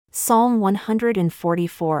Psalm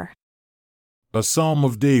 144. A Psalm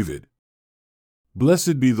of David.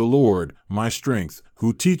 Blessed be the Lord, my strength,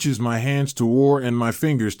 who teaches my hands to war and my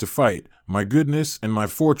fingers to fight, my goodness and my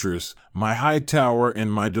fortress, my high tower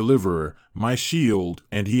and my deliverer, my shield,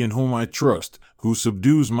 and he in whom I trust, who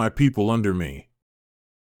subdues my people under me.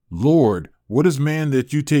 Lord, what is man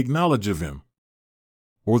that you take knowledge of him?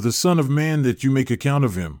 Or the son of man that you make account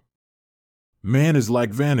of him? Man is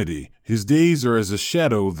like vanity, his days are as a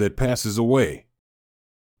shadow that passes away.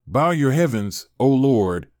 Bow your heavens, O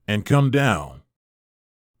Lord, and come down.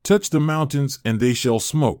 Touch the mountains, and they shall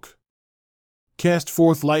smoke. Cast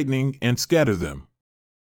forth lightning, and scatter them.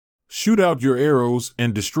 Shoot out your arrows,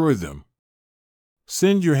 and destroy them.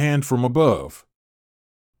 Send your hand from above.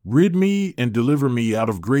 Rid me and deliver me out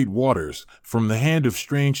of great waters, from the hand of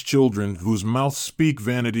strange children whose mouths speak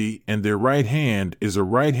vanity, and their right hand is a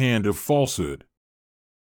right hand of falsehood.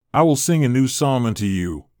 I will sing a new psalm unto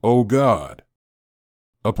you, O God.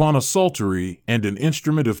 Upon a psaltery and an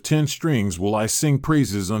instrument of 10 strings will I sing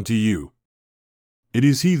praises unto you. It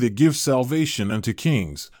is he that gives salvation unto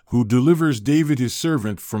kings, who delivers David his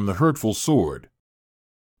servant from the hurtful sword.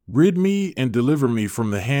 Rid me and deliver me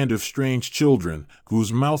from the hand of strange children,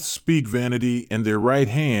 whose mouths speak vanity, and their right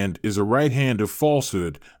hand is a right hand of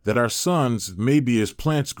falsehood, that our sons may be as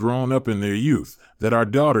plants grown up in their youth, that our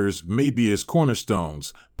daughters may be as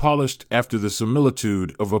cornerstones, polished after the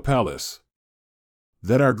similitude of a palace.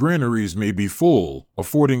 That our granaries may be full,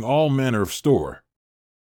 affording all manner of store.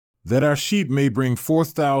 That our sheep may bring forth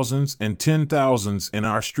thousands and 10,000s in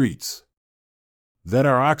our streets. That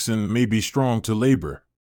our oxen may be strong to labor.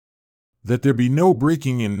 That there be no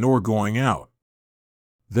breaking in nor going out.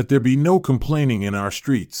 That there be no complaining in our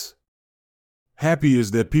streets. Happy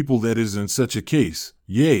is that people that is in such a case,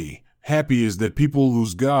 yea, happy is that people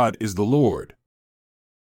whose God is the Lord.